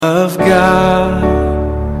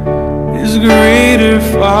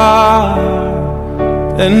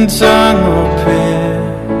and tongue or pen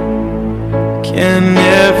can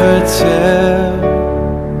never tell.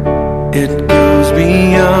 It goes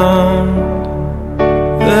beyond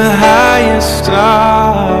the highest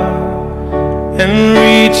star and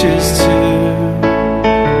reaches to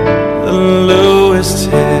the lowest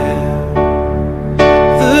hell.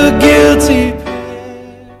 The guilty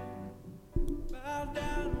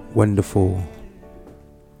Wonderful.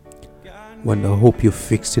 I hope you're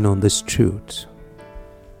fixing on this truth.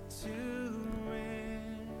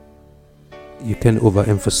 You can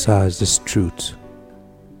overemphasize this truth,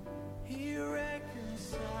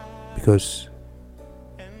 because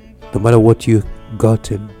no matter what you've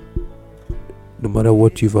gotten, no matter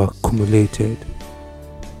what you've accumulated,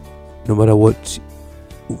 no matter what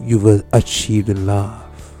you've achieved in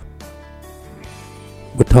life,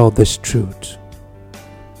 without this truth,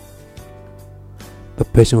 the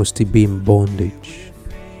person will still be in bondage.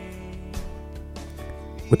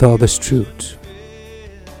 Without this truth,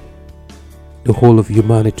 the whole of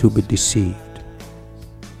humanity will be deceived.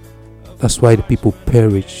 That's why the people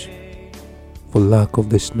perish for lack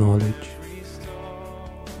of this knowledge.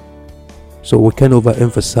 So we can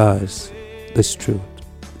overemphasize this truth,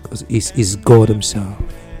 because it's God Himself.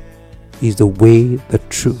 He's the way, the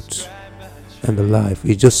truth, and the life.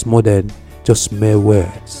 It's just more than just mere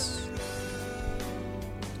words.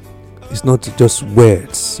 It's not just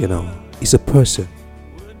words, it's a person.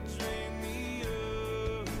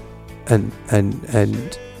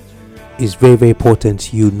 And it's very, very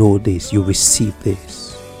important you know this, you receive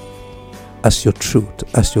this as your truth,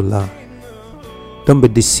 as your life. Don't be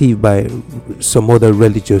deceived by some other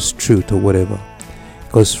religious truth or whatever,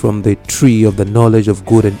 because from the tree of the knowledge of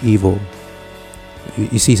good and evil,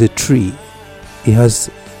 you see, it's a tree. It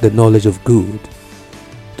has the knowledge of good,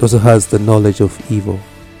 it also has the knowledge of evil.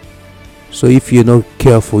 So if you're not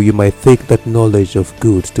careful, you might think that knowledge of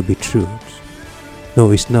good to be truth.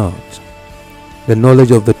 No, it's not. The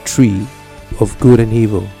knowledge of the tree of good and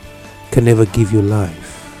evil can never give you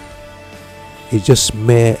life. It's just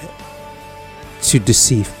mere to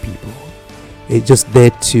deceive people. It's just there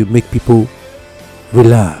to make people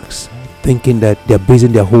relax, thinking that they're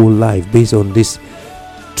basing their whole life based on this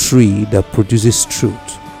tree that produces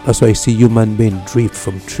truth. That's why you see human beings drift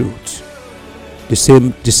from truth. The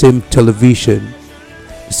same television,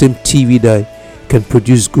 the same TV that can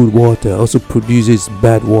produce good water also produces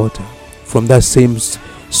bad water. From that same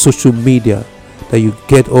social media that you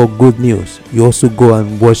get all good news, you also go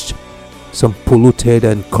and watch some polluted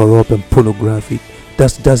and corrupt and pornographic.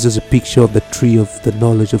 That's just a picture of the tree of the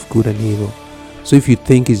knowledge of good and evil. So if you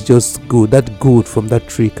think it's just good, that good from that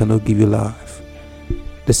tree cannot give you life.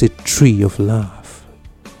 There's a tree of life,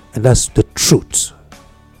 and that's the truth.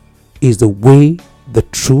 Is the way, the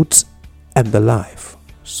truth, and the life.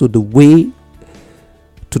 So the way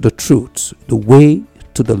to the truth, the way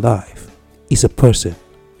to the life, is a person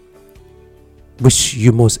which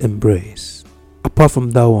you must embrace. Apart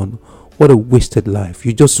from that one, what a wasted life.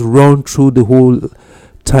 You just run through the whole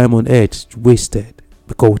time on earth wasted,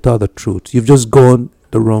 because without the truth, you've just gone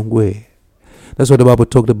the wrong way. That's what the Bible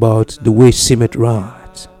talked about, the way seemeth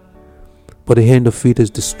right, but the end of it is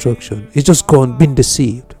destruction. It's just gone, been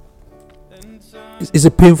deceived. It's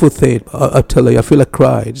a painful thing. I tell you, I feel like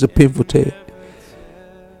crying. It's a painful thing,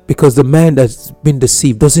 because the man that's been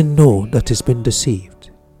deceived doesn't know that he's been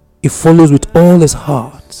deceived. He follows with all his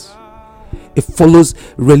heart. It follows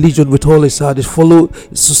religion with all his heart. It follows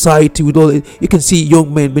society with all it. You can see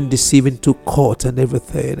young men being deceived into court and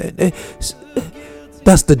everything. And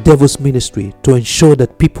that's the devil's ministry, to ensure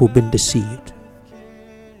that people have been deceived.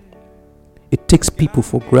 It takes people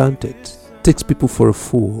for granted. It takes people for a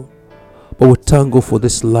fool. But we thank God for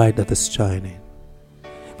this light that is shining.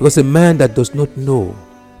 Because a man that does not know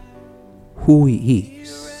who he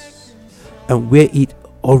is and where it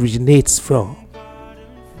originates from,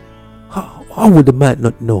 how would the man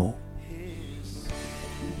not know?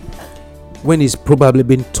 When he's probably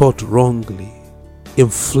been taught wrongly,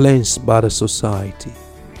 influenced by the society.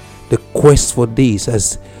 The quest for this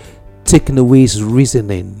has taken away his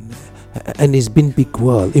reasoning, and he's been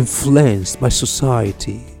beguiled, influenced by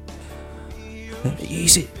society. You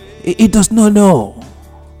see, he does not know,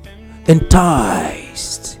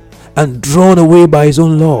 enticed and drawn away by his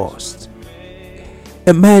own lust.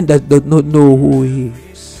 A man that does not know who he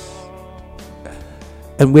is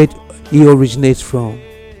and where he originates from,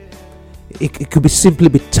 it could be simply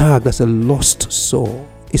be tagged as a lost soul.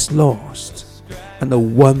 It's lost and a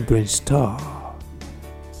wandering star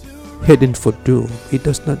heading for doom. He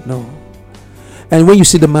does not know. And when you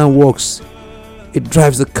see the man walks He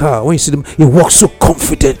drives the car. When you see him, he walks so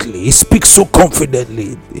confidently. He speaks so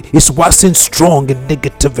confidently. He's waxing strong in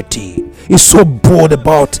negativity. He's so bored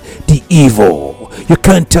about the evil. You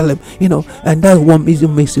can't tell him, and that one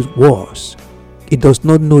even makes it worse. He does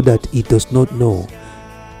not know that he does not know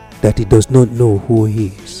that he does not know who he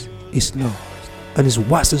is. He's lost. And he's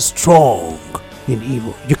waxing strong in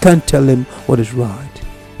evil. You can't tell him what is right.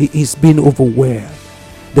 He's been overwhelmed.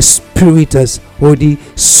 The spirit has already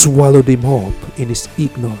swallowed him up in his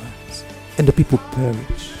ignorance, and the people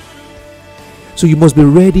perish. So you must be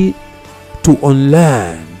ready to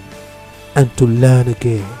unlearn and to learn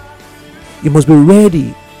again. You must be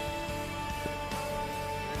ready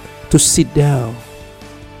to sit down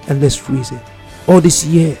and let's reason. All these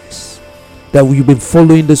years that we've been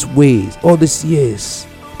following these ways, all these years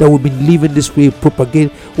that we've been living this way, propagating,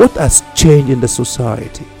 what has changed in the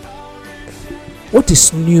society? What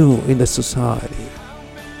is new in the society?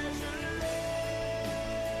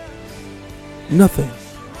 Nothing.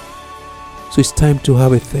 So it's time to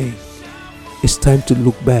have a think. It's time to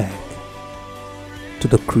look back to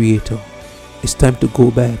the Creator. It's time to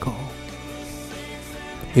go back home.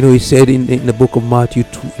 He said in the book of Matthew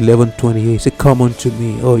 11:28, he said, "Come unto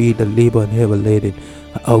me, all ye that labor and heavy laden,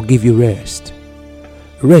 I'll give you rest."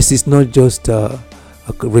 Rest is not just a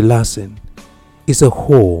relaxing. It's a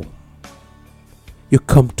home. You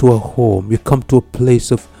come to a home. You come to a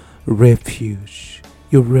place of refuge.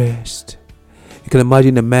 You rest. You can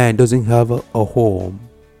imagine a man doesn't have a home.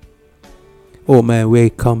 Oh man, where he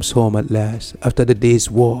comes home at last after the day's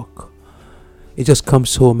work. He just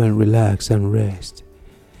comes home and relax and rest.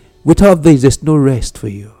 Without this, there's no rest for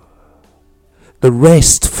you. The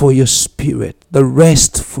rest for your spirit. The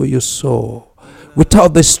rest for your soul.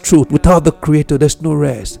 Without this truth, without the Creator, there's no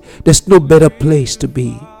rest. There's no better place to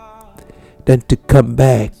be than to come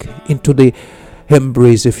back into the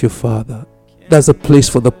embrace of your Father. That's a place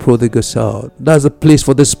for the prodigal son. That's a place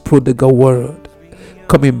for this prodigal world.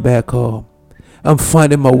 Coming back home. I'm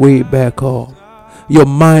finding my way back home. Your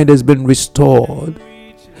mind has been restored.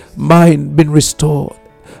 Mind been restored.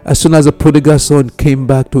 As soon as the prodigal son came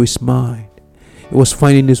back to his mind, he was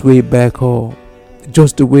finding his way back home.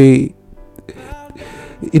 Just the way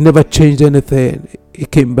he never changed anything. He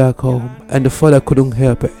came back home and the father couldn't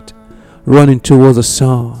help it. Running towards the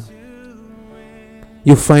son.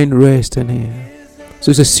 You find rest in here. So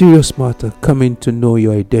it's a serious matter, coming to know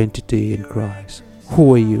your identity in Christ.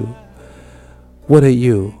 Who are you? What are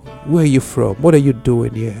you? Where are you from? What are you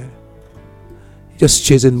doing here? Just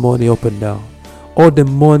chasing money up and down. All the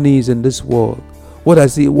money is in this world. What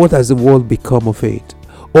has the world become of it?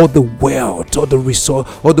 All the wealth, all the resource,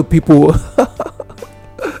 all the people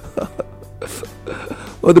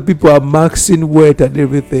all the people are maxing wealth and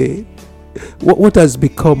everything. What has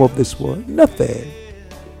become of this world? Nothing.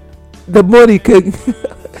 The money can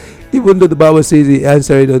even though the Bible says the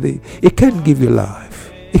answer it can't give you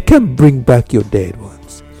life. It can't bring back your dead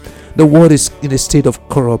ones. The world is in a state of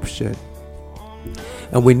corruption.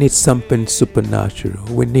 And we need something supernatural.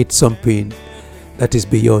 We need something that is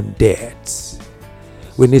beyond death.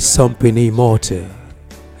 We need something immortal.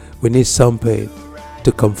 We need something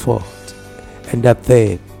to comfort. And that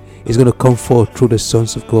thing is going to come forth through the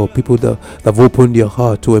sons of God. People that have opened their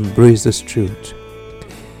heart to embrace this truth.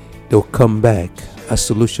 They'll come back a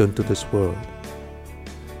solution to this world.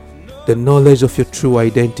 The knowledge of your true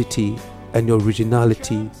identity and your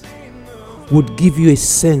originality would give you a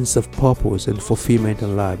sense of purpose and fulfillment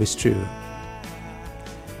in life. It's true.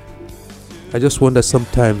 I just wonder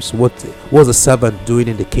sometimes what was a servant doing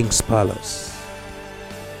in the king's palace.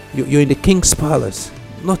 You're in the king's palace,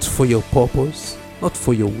 not for your purpose, not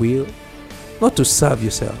for your will, not to serve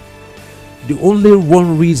yourself. The only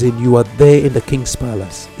one reason you are there in the king's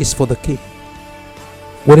palace is for the king.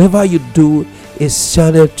 Whatever you do is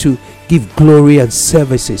channeled to give glory and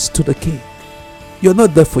services to the king. You're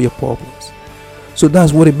not there for your purpose. So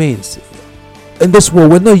that's what it means. In this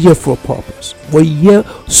world, we're not here for a purpose. We're here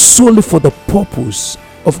solely for the purpose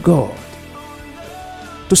of God.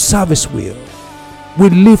 To serve His will. We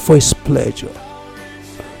live for His pleasure.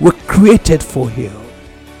 We're created for Him.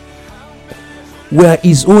 We are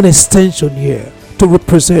His own extension here. To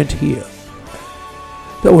represent here.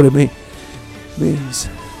 That's what it means.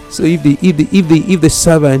 So if the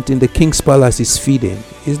servant in the king's palace is feeding,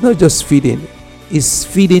 it's not just feeding. It's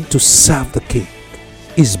feeding to serve the king.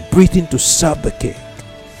 Is breathing to serve the king.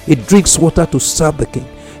 He drinks water to serve the king.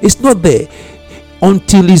 It's not there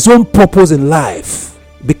until his own purpose in life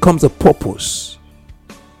becomes a purpose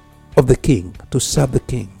of the king, to serve the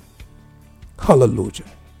king. Hallelujah.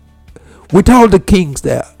 Without the kings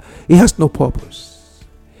there, he has no purpose.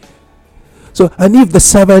 So, and if the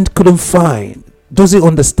servant couldn't find doesn't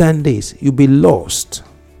understand this, you'll be lost.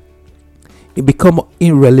 It become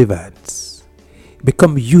irrelevant,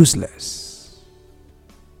 become useless.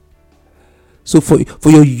 So for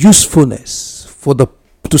your usefulness,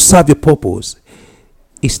 to serve your purpose,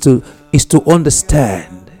 is to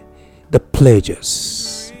understand the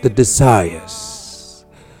pleasures, the desires,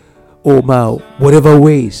 whatever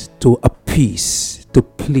ways to appease, to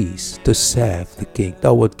please, to serve the King.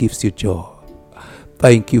 That's what gives you joy.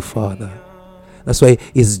 Thank you, Father. That's why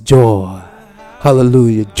it's joy.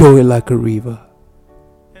 Hallelujah. Joy like a river.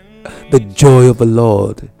 The joy of the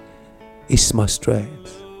Lord is my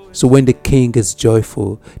strength. So when the King is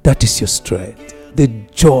joyful, that is your strength. The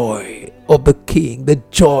joy of the King, the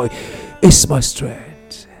joy is my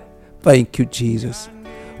strength. Thank you, Jesus.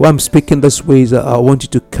 When I'm speaking this way, I want you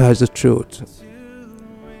to catch the truth.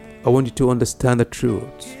 I want you to understand the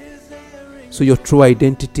truth. So your true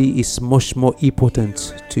identity is much more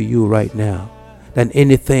important to you right now than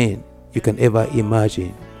anything you can ever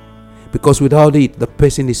imagine. Because without it, the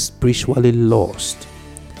person is spiritually lost.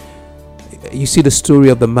 You see the story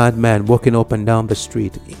of the madman walking up and down the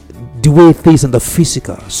street. The way it is in the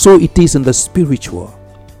physical, so it is in the spiritual.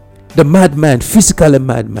 The madman, physically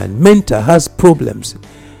madman, mental, has problems.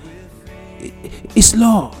 It's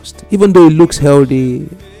lost. Even though he looks healthy,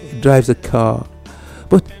 he drives a car,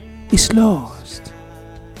 but he's lost.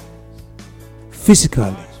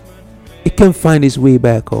 Physically, he can't find his way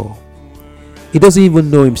back home. He doesn't even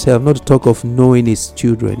know himself, not to talk of knowing his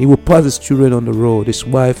children. He will pass his children on the road, his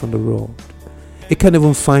wife on the road. He can't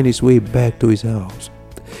even find his way back to his house.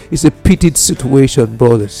 It's a pitied situation,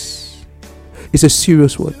 brothers. It's a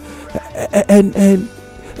serious one. And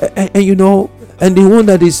you know, and the one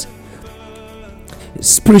that is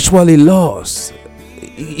spiritually lost,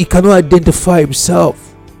 he cannot identify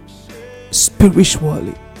himself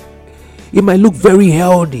spiritually. He might look very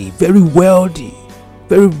healthy, very wealthy,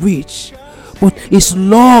 very rich, but he's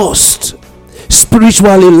lost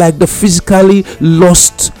spiritually, like the physically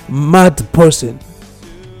lost mad person.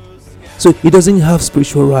 So he doesn't have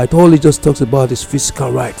spiritual right. All he just talks about is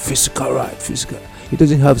physical right. He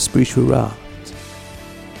doesn't have spiritual right.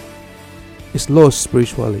 It's lost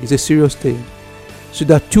spiritually. It's a serious thing. So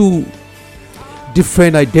there are two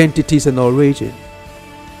different identities and origin: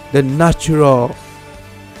 the natural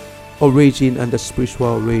origin and the spiritual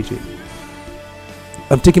origin.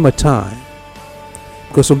 I'm taking my time,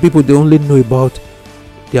 because some people, they only know about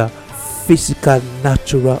their physical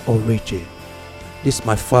natural origin. This is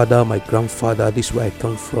my father, my grandfather, this is where I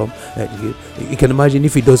come from. You can imagine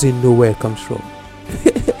if he doesn't know where it comes from.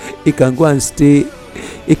 He can go and stay,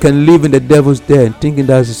 he can live in the devil's den thinking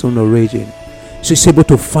that's his own origin. So he's able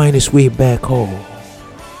to find his way back home.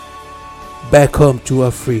 Back home to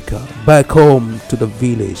Africa, back home to the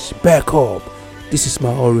village, back home. This is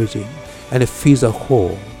my origin. And it feels a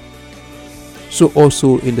home. So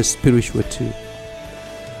also in the spiritual too.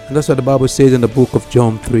 And that's what the Bible says in the book of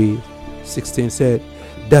John 3:16 said,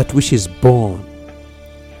 that which is born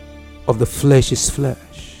of the flesh is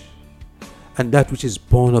flesh, and that which is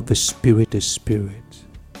born of the spirit is spirit.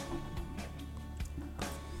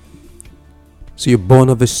 So you're born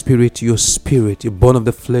of the spirit, you're spirit. You're born of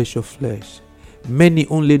the flesh, your flesh. Many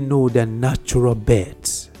only know their natural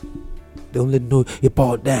birth. They only know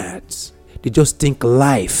about that. They just think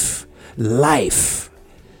life is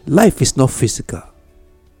not physical.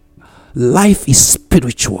 Life is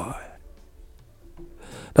spiritual.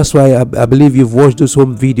 That's why I believe you've watched those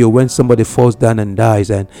home video when somebody falls down and dies,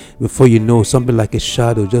 and before you know, something like a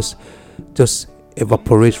shadow just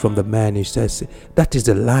evaporates from the man. He says that is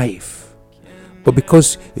the life. But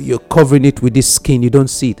because you're covering it with this skin, you don't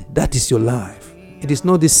see it. That is your life. It is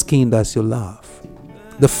not this skin that's your life.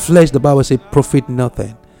 The flesh, the Bible says, profit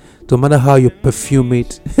nothing. No matter how you perfume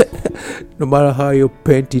it, no matter how you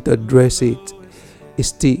paint it or dress it, it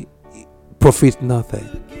still profit nothing.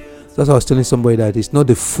 That's why I was telling somebody that it's not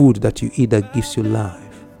the food that you eat that gives you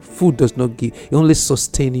life. Food does not give, it only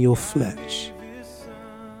sustains your flesh.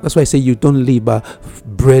 That's why I say you don't live by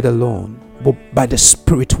bread alone, but by the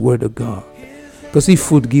spirit word of God. Because if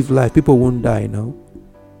food gives life, people won't die now.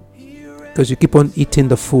 Because you keep on eating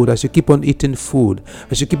the food. As you keep on eating food,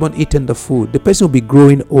 as you keep on eating the food, the person will be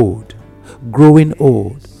growing old.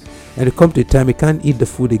 And it comes to a time he can't eat the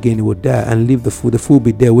food again, he will die and leave the food. The food will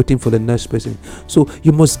be there waiting for the next person. So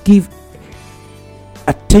you must give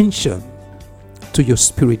attention to your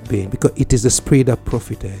spirit being, because it is the spirit that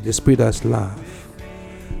profited, the spirit that's life.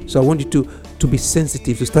 So I want you to be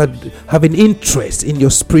sensitive, to start having interest in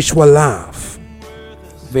your spiritual life.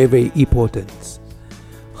 Very, very important.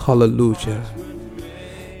 Hallelujah.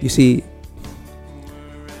 You see,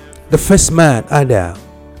 the first man, Adam,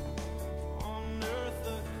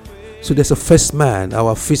 So there's a first man,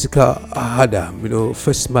 our physical Adam,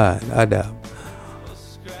 first man, Adam.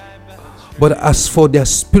 But as for their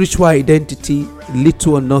spiritual identity,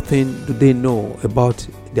 little or nothing do they know about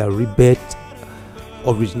their rebirth,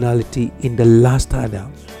 originality in the last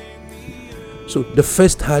Adam. So the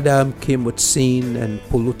first Adam came with sin and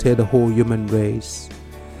polluted the whole human race.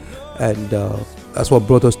 And that's what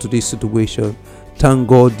brought us to this situation. Thank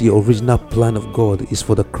God the original plan of God is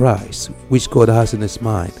for the Christ, which God has in his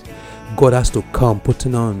mind. God has to come,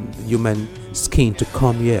 putting on human skin to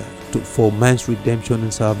come here for man's redemption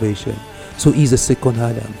and salvation. So he's the second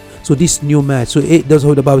Adam. So this new man, that's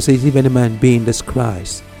what the Bible says, if any man be in this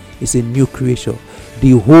Christ, is a new creation.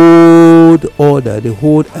 The old order, the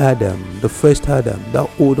old Adam, the first Adam, that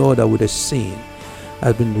old order with the sin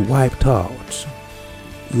has been wiped out.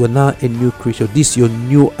 You are now a new creature. This is your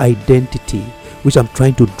new identity, which I'm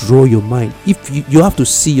trying to draw your mind. If you have to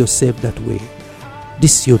see yourself that way.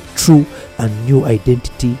 This is your true and new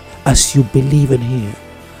identity as you believe in him,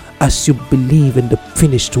 as you believe in the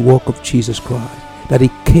finished work of Jesus Christ, that he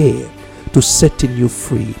came to set you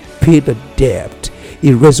free, pay the debt,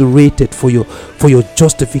 he resurrected for your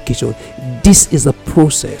justification. This is a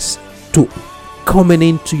process to coming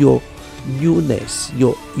into your newness,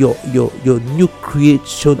 your new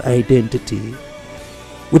creation identity.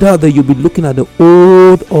 Without that, you'll be looking at the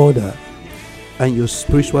old order and your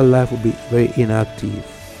spiritual life will be very inactive.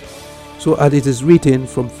 So as it is written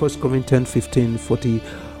from 1 Corinthians 15,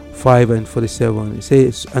 45 and 47, it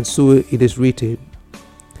says, and so it is written,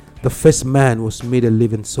 the first man was made a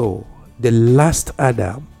living soul. The last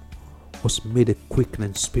Adam was made a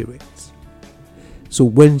quickening spirit. So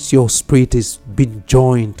once your spirit is being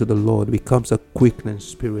joined to the Lord, it becomes a quickening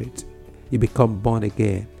spirit. You become born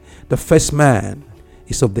again. The first man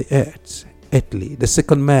is of the earth, earthly. The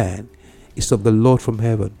second man is of the Lord from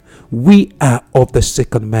heaven. We are of the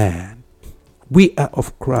second man. We are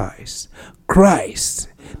of Christ. Christ.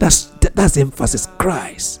 That's the emphasis.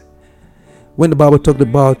 Christ. When the Bible talked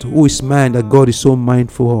about who is man that God is so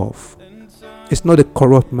mindful of, it's not a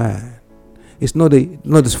corrupt man. It's not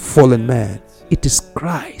this fallen man. It is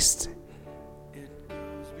Christ.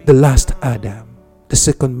 The last Adam. The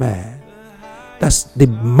second man. That's the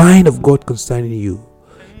mind of God concerning you.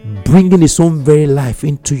 Bringing his own very life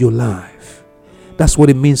into your life. That's what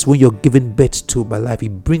it means when you're given birth to by life. He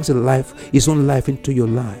brings his own life into your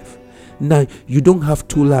life. Now, you don't have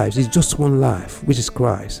two lives. It's just one life, which is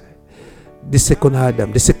Christ. The second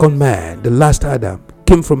Adam, the second man, the last Adam,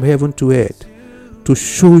 came from heaven to earth to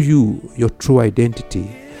show you your true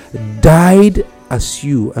identity. Died as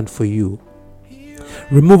you and for you.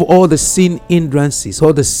 Remove all the sin hindrances,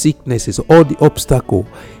 all the sicknesses, all the obstacle.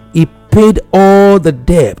 He paid all the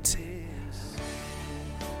debt.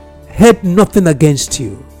 Had nothing against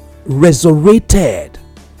you. Resurrected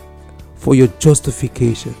for your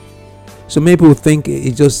justification. So many people think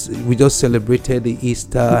we just celebrated the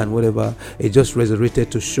Easter and whatever. It just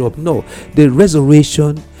resurrected to show up. No, the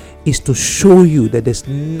resurrection is to show you that there's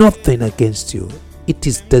nothing against you. It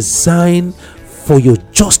is designed for your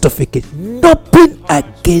justification. Nothing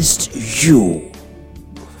against you.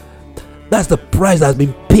 That's the price that has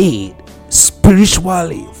been paid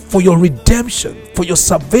spiritually for your redemption, for your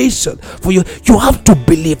salvation, you have to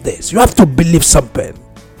believe this. You have to believe something.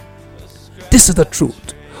 This is the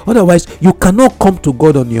truth. Otherwise, you cannot come to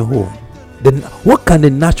God on your own. Then what can a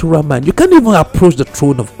natural man? You can't even approach the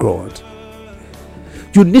throne of God.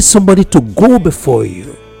 You need somebody to go before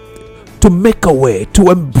you, to make a way,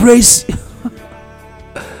 to embrace.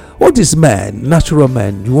 What is man? Natural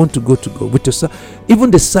man. You want to go to God with yourself.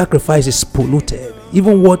 Even the sacrifice is polluted.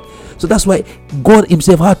 So that's why God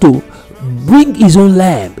himself had to bring his own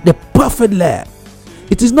lamb, the perfect lamb.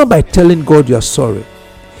 It is not by telling God you are sorry.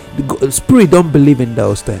 The Spirit don't believe in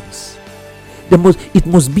those things. It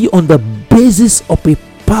must be on the basis of a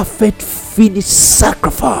perfect finished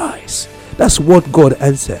sacrifice. That's what God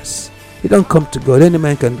answers. He don't come to God. Any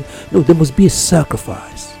man can. No, there must be a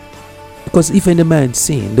sacrifice. Because if any man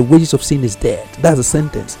sin, the wages of sin is death. That's a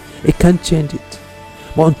sentence. It can't change it.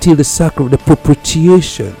 But until the sacrifice, the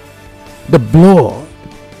propitiation, the blood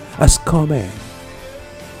has come in.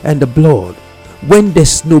 And the blood, when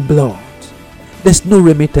there's no blood, there's no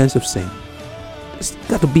remittance of sin. It's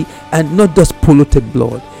got to be, and not just polluted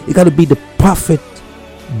blood. It got to be the perfect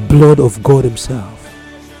blood of God himself.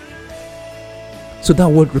 So that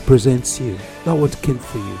word represents you. That word came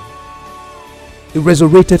for you. It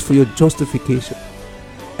resurrected for your justification.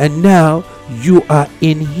 And now you are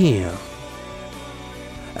in him.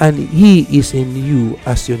 And he is in you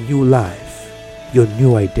as your new life, your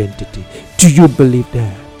new identity. Do you believe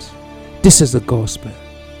that? This is the gospel.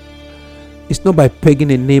 It's not by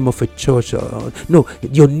pegging a name of a church. No,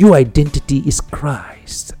 your new identity is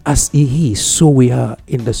Christ. As He is, so we are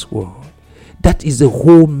in this world. That is the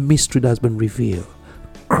whole mystery that has been revealed.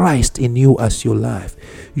 Christ in you as your life.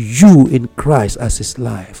 You in Christ as His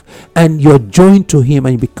life. And you're joined to Him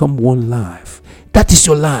and you become one life. That is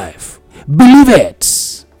your life. Believe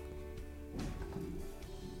it.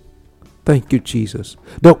 Thank you, Jesus.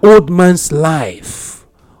 The old man's life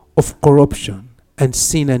of corruption and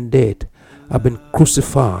sin and death have been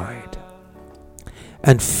crucified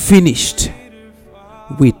and finished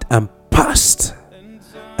with and past.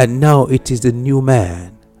 And now it is the new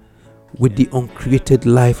man with the uncreated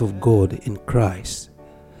life of God in Christ.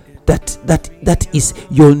 That is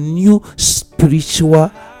your new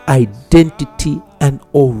spiritual identity and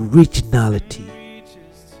originality.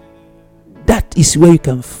 That is where you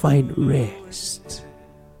can find rest.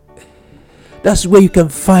 That's where you can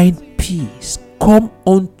find peace. Come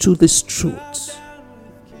unto this truth,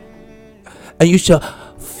 and you shall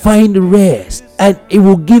find rest, and it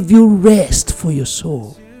will give you rest for your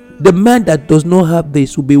soul. The man that does not have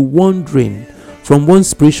this will be wandering from one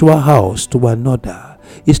spiritual house to another.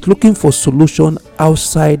 He's looking for solution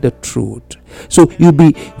outside the truth. So you'll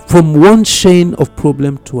be from one chain of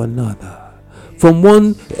problem to another, from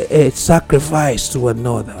one sacrifice to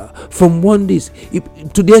another, from one this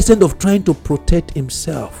to the extent of trying to protect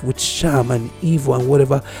himself with charm and evil and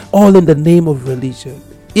whatever, all in the name of religion.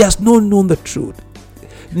 He has not known the truth.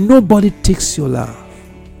 Nobody takes your life.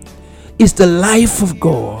 It's the life of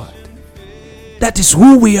God. That is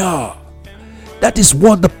who we are. That is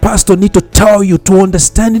what the pastor need to tell you to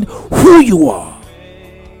understanding who you are.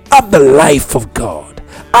 I'm the life of God.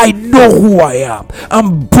 I know who I am.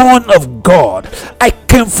 I'm born of God. I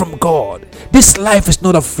came from God. This life is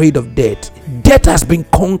not afraid of death. Death has been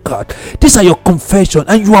conquered. These are your confession,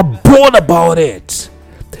 and you are born about it.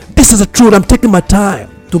 This is the truth. I'm taking my time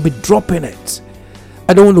to be dropping it.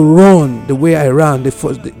 I don't want to run the way I ran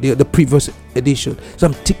the previous edition.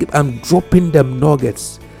 So I'm dropping them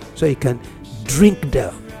nuggets so you can drink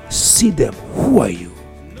them, see them. Who are you?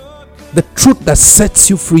 The truth that sets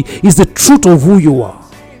you free is the truth of who you are.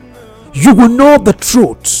 You will know the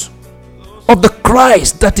truth of the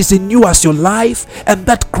Christ that is in you as your life, and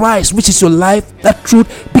that Christ which is your life, that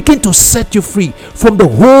truth begin to set you free from the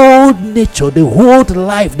whole nature, the whole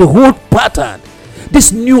life, the whole pattern.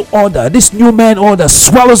 This new order, this new man order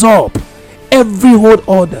swallows up every old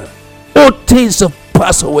order. All things have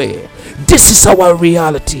passed away. This is our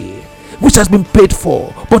reality, which has been paid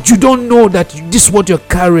for, but you don't know that this is what you're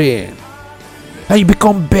carrying, and you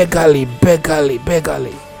become beggarly.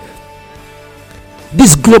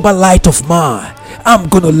 This global light of mine, I'm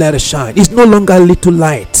gonna let it shine. It's no longer little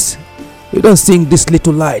light. You don't sing this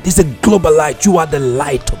little light. It's a global light. You are the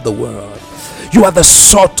light of the world. You are the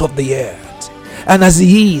salt of the earth. And as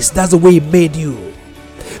He is, that's the way He made you.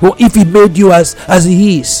 Well, if He made you as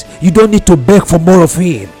He is, you don't need to beg for more of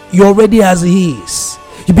Him. You're already as He is.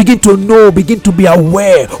 You begin to know, begin to be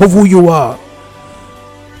aware of who you are.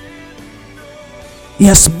 He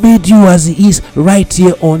has made you as He is right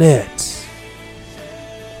here on earth.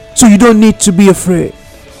 So you don't need to be afraid.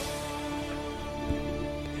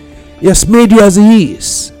 He has made you as He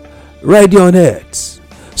is right here on earth.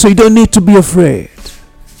 So you don't need to be afraid.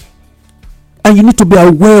 And you need to be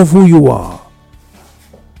aware of who you are.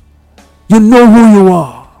 You know who you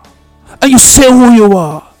are. And you say who you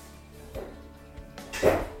are.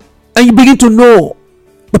 And you begin to know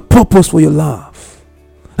the purpose for your life.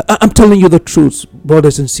 I'm telling you the truth,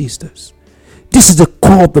 brothers and sisters. This is the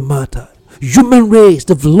core of the matter. Human race,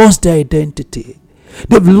 they've lost their identity.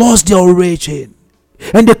 They've lost their origin.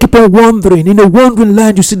 And they keep on wandering. In a wandering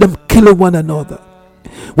land, you see them killing one another.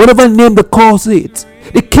 Whatever name they call it,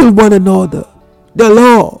 they kill one another. They're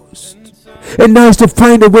lost. And now it's to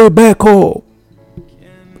find a way back home.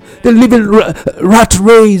 They live in rat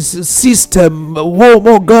race system.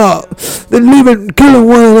 Oh God. They live in killing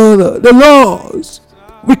one another. They're lost.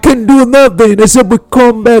 We can do nothing except we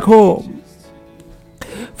come back home.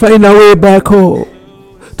 Find our way back home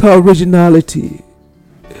to our originality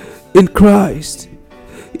in Christ.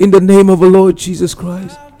 In the name of the Lord Jesus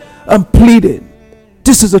Christ. I'm pleading.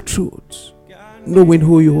 This is the truth. Knowing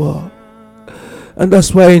who you are. And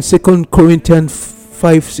that's why in 2 Corinthians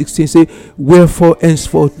 5:16 say, wherefore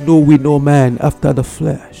henceforth know we no man after the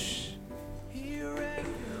flesh.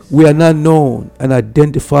 We are not known and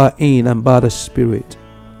identified in and by the Spirit.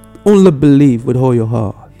 Only believe with all your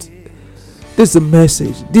heart. This is the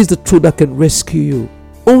message. This is the truth that can rescue you.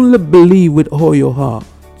 Only believe with all your heart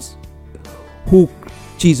who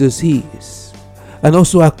Jesus is, and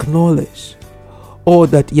also acknowledge all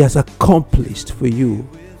that He has accomplished for you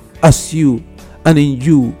as you and in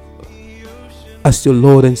you as your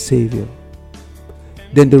Lord and Savior,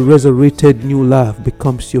 then the resurrected new life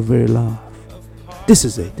becomes your very life. This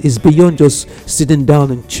is it. It's beyond just sitting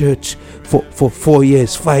down in church for 4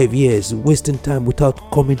 years, 5 years, wasting time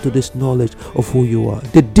without coming to this knowledge of who you are.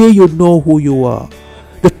 The day you know who you are,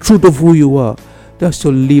 the truth of who you are, that's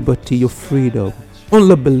your liberty, your freedom.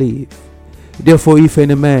 Only believe. Therefore, if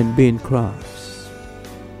any man be in Christ,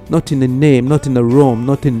 not in the name, not in the Rome,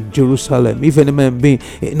 not in Jerusalem, if any man be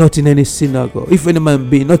not in any synagogue, if any man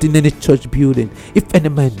be not in any church building, if any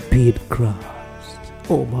man be in Christ,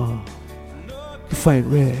 oh man, you find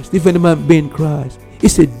rest. If any man be in Christ,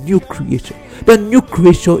 it's a new creation. The new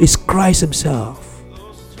creation is Christ himself.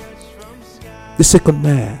 The second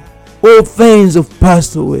man. All things have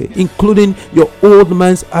passed away, including your old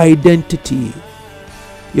man's identity.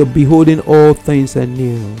 You're beholding all things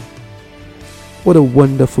anew. What a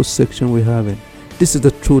wonderful section we're having. This is the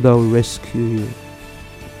truth that will rescue you.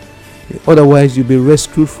 Otherwise, you'll be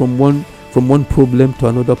rescued from one problem to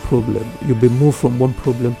another problem. You'll be moved from one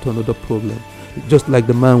problem to another problem. Just like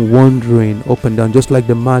the man wandering up and down, just like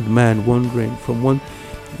the madman wandering from one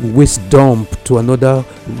waste dump to another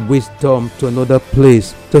waste dump to another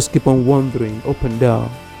place. Just keep on wandering up and down.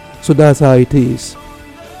 So that's how it is.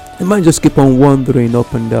 You might just keep on wandering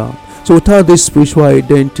up and down. So without this spiritual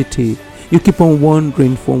identity, you keep on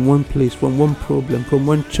wandering from one place, from one problem, from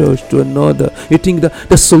one church to another. You think that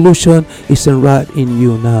the solution isn't right in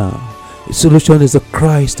you now. The solution is the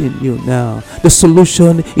Christ in you now. The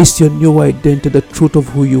solution is your new identity, the truth of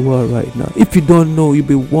who you are right now. If you don't know, you'll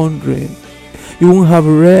be wandering. You won't have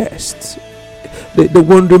rest. The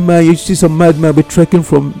wandering man, you see some madman be trekking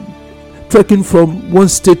from one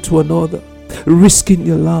state to another, risking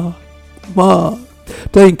your life. Man,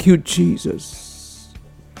 thank you, Jesus.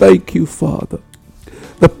 Thank you, Father.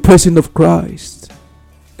 The person of Christ,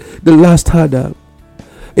 the last Adam,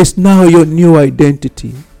 is now your new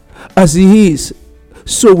identity. As he is,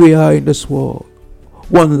 so we are in this world.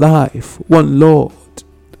 One life, one Lord,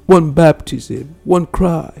 one baptism, one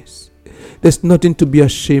Christ. There's nothing to be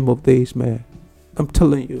ashamed of this, man. I'm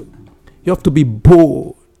telling you. You have to be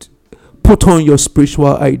bold. Put on your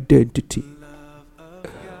spiritual identity.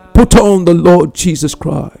 Put on the Lord Jesus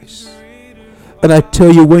Christ. And I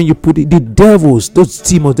tell you, when you put it, the devils, those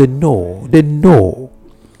demons, they know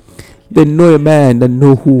a man that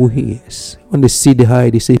know who he is. When they see the high,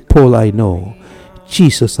 they say, Paul, I know.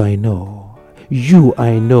 Jesus, I know. You,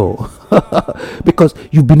 I know. Because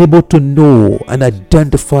you've been able to know and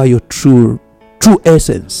identify your true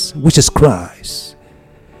essence, which is Christ.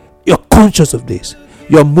 You're conscious of this.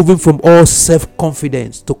 You're moving from all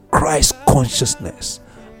self-confidence to Christ consciousness,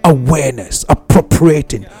 awareness,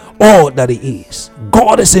 appropriating all that he is.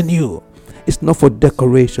 God is in you. It's not for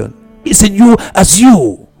decoration. It's in you as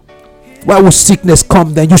you. Why would sickness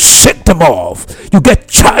come then? You shake them off. You get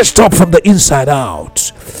charged up from the inside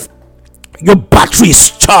out. Your battery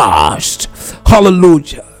is charged.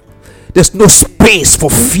 Hallelujah. There's no space for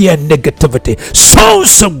fear and negativity.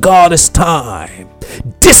 Sons of God, it's time.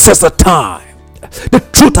 This is the time. The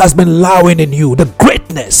truth has been lying in you. The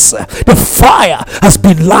greatness, the fire has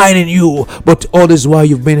been lying in you. But all this while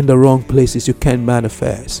you've been in the wrong places, you can't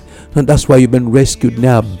manifest. And that's why you've been rescued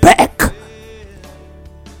now back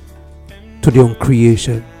to the own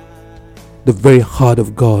creation, the very heart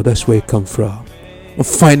of God. That's where it comes from. And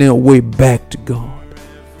finding a way back to God.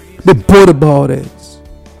 Be bold about it.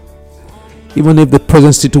 Even if the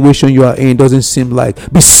present situation you are in doesn't seem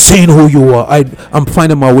like, be seeing who you are. I'm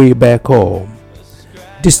finding my way back home.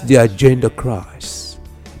 This is the agenda of Christ.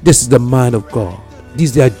 This is the mind of God. This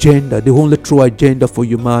is the agenda, the only true agenda for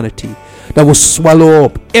humanity that will swallow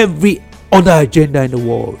up every other agenda in the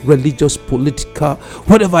world, religious, political,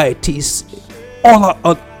 whatever it is. All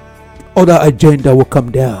other agenda will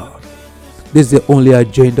come down. This is the only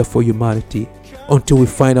agenda for humanity until we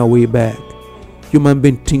find our way back. Human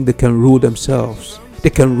beings think they can rule themselves. They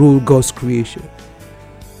can rule God's creation.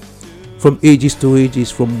 From ages to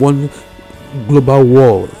ages, from one global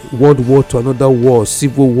war, world war to another war,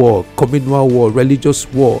 civil war, communal war, religious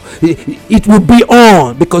war. It will be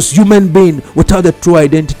on, because human being without a true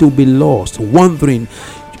identity will be lost, wandering.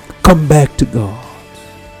 Come back to God.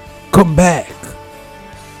 Come back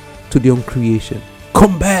to the own creation.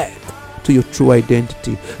 Come back to your true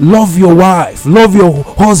identity. Love your wife. Love your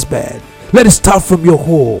husband. Let it start from your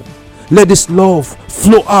home. Let this love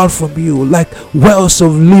flow out from you like wells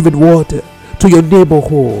of living water to your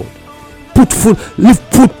neighborhood. Leave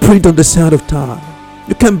footprint on the side of time.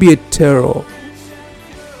 You can be a terror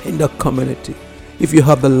in the community. If you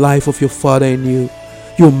have the life of your Father in you,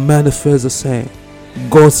 you'll manifest the same.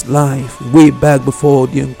 God's life way back before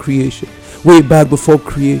the creation, way back before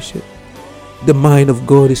creation. The mind of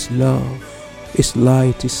God is love, is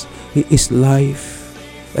light, is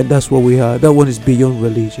life, and that's what we are. That one is beyond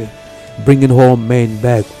religion, bringing all men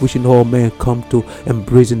back, wishing all men come to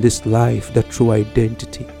embracing this life, the true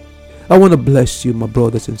identity. I want to bless you, my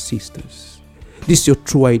brothers and sisters. This is your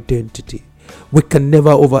true identity. We can never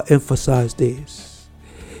overemphasize this.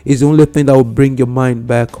 It's the only thing that will bring your mind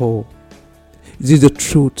back home. This is the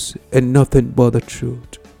truth and nothing but the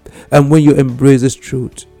truth. And when you embrace this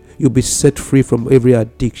truth, you'll be set free from every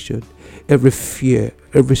addiction, every fear,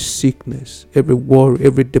 every sickness, every worry,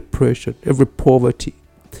 every depression, every poverty.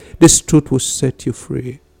 This truth will set you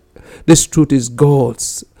free. This truth is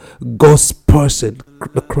God's person,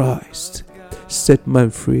 the Christ. Set man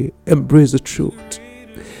free. Embrace the truth.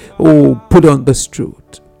 Oh, put on this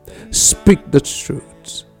truth. Speak the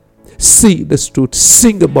truth. See this truth.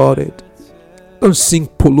 Sing about it. Don't sing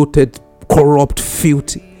polluted, corrupt,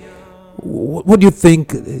 filthy. What do you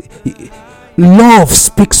think? Love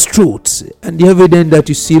speaks truth, and the evidence that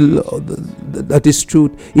you see that is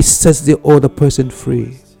truth, it sets the other person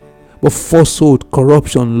free. But falsehood,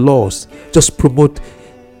 corruption, loss just promote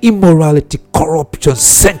immorality, corruption,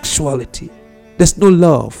 sensuality. There's no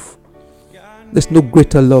love. There's no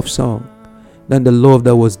greater love song than the love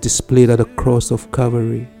that was displayed at the cross of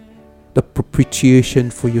Calvary, the propitiation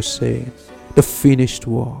for your sin, the finished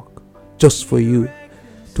work just for you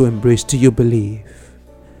to embrace. Do you believe?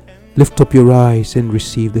 Lift up your eyes and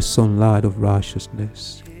receive the sunlight of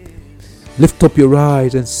righteousness. Lift up your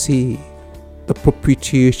eyes and see the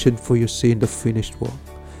propitiation for your sin, the finished work.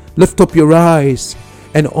 Lift up your eyes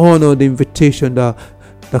and honor the invitation that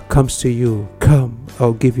comes to you. Come,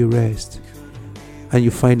 I'll give you rest. And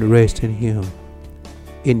you find rest in Him,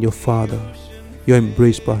 in your Father. You're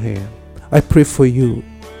embraced by Him. I pray for you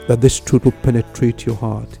that this truth will penetrate your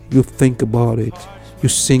heart. You think about it. You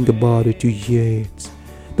sing about it. You hear it.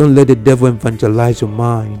 Don't let the devil evangelize your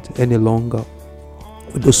mind any longer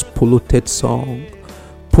with those polluted songs,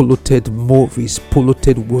 polluted movies,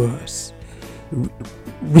 polluted words.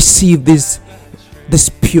 Receive these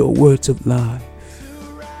pure words of life.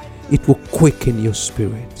 It will quicken your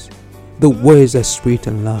spirit. The words are sweet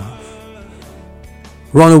and life.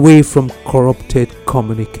 Run away from corrupted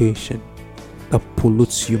communication that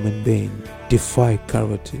pollutes human being. Defy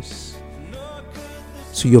characters.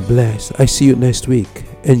 So you're blessed. I see you next week.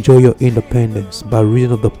 Enjoy your independence by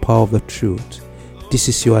reason of the power of the truth. This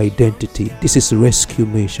is your identity. This is rescue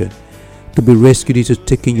mission. To be rescued is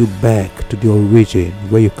taking you back to the origin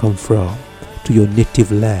where you come from, to your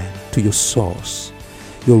native land, to your source.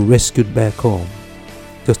 You're rescued back home,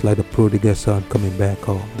 just like the prodigal son coming back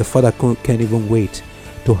home. The Father can't even wait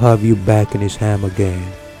to have you back in His hand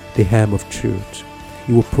again, the hand of truth.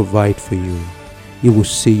 He will provide for you. He will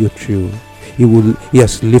see you through. He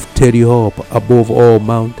has lifted you up above all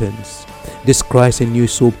mountains. This Christ in you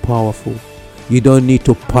is so powerful. You don't need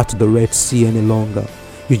to part the Red Sea any longer.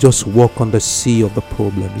 You just walk on the sea of the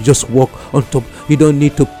problem. You just walk on top. You don't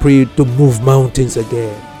need to pray to move mountains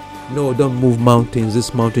again. No, don't move mountains.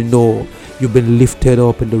 This mountain, no. You've been lifted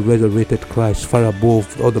up in the resurrected Christ, far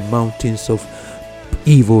above all the mountains of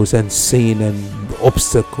evils and sin and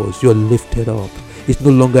obstacles. You're lifted up. It's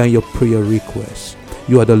no longer in your prayer request.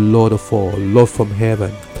 You are the Lord of all, Lord from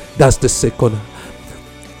heaven. That's the second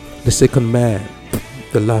man,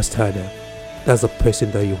 the last Adam. That's the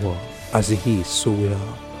person that you are. As He is, so we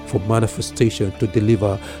are. For manifestation to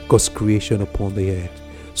deliver God's creation upon the earth.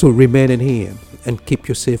 So remain in Him and keep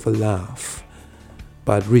yourself alive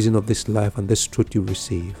by reason of this life and this truth you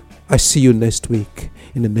receive. I see you next week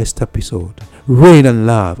in the next episode. Reign and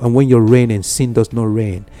laugh. And when you're reigning, sin does not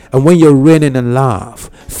reign. And when you're reigning and laugh,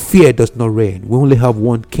 fear does not reign. We only have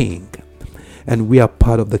one king. And we are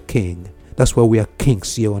part of the king. That's why we are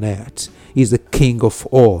kings here on earth. He's the king of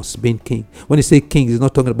us, being king. When he say kings, he's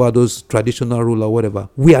not talking about those traditional rule or whatever.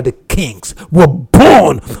 We are the kings. We're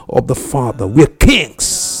born of the Father. We're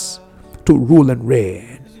kings to rule and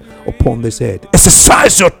reign upon this earth.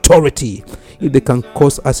 Exercise your authority. If they can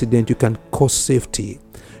cause accident, you can cause safety.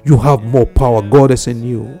 You have more power. God is in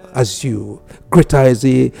you as you. Greater is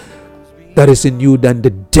He that is in you than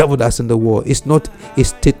the devil that's in the world. It's not a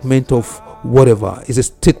statement of whatever. It's a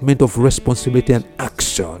statement of responsibility and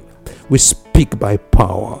action. We speak by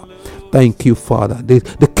power. Thank you, Father.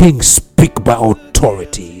 The King speak by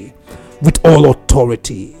authority. With all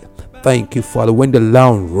authority. Thank you, Father. When the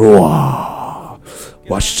lion roar,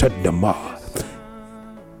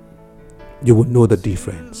 you will know the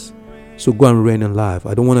difference. So go and reign in life.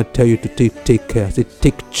 I don't want to tell you to take care. I say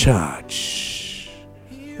take charge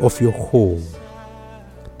of your home.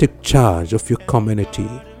 Take charge of your community.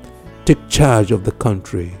 Take charge of the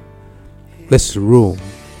country. Let's roam.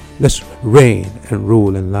 Let's reign and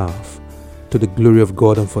rule and laugh to the glory of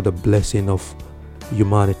God and for the blessing of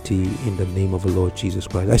humanity in the name of the Lord Jesus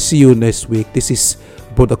Christ. I see you next week. This is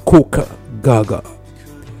Brother Coca Gaga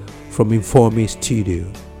from Informe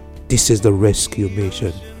Studio. This is the Rescue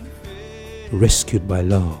Mission. Rescued by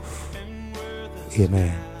love.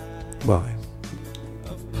 Amen. Bye.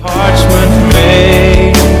 Parchment made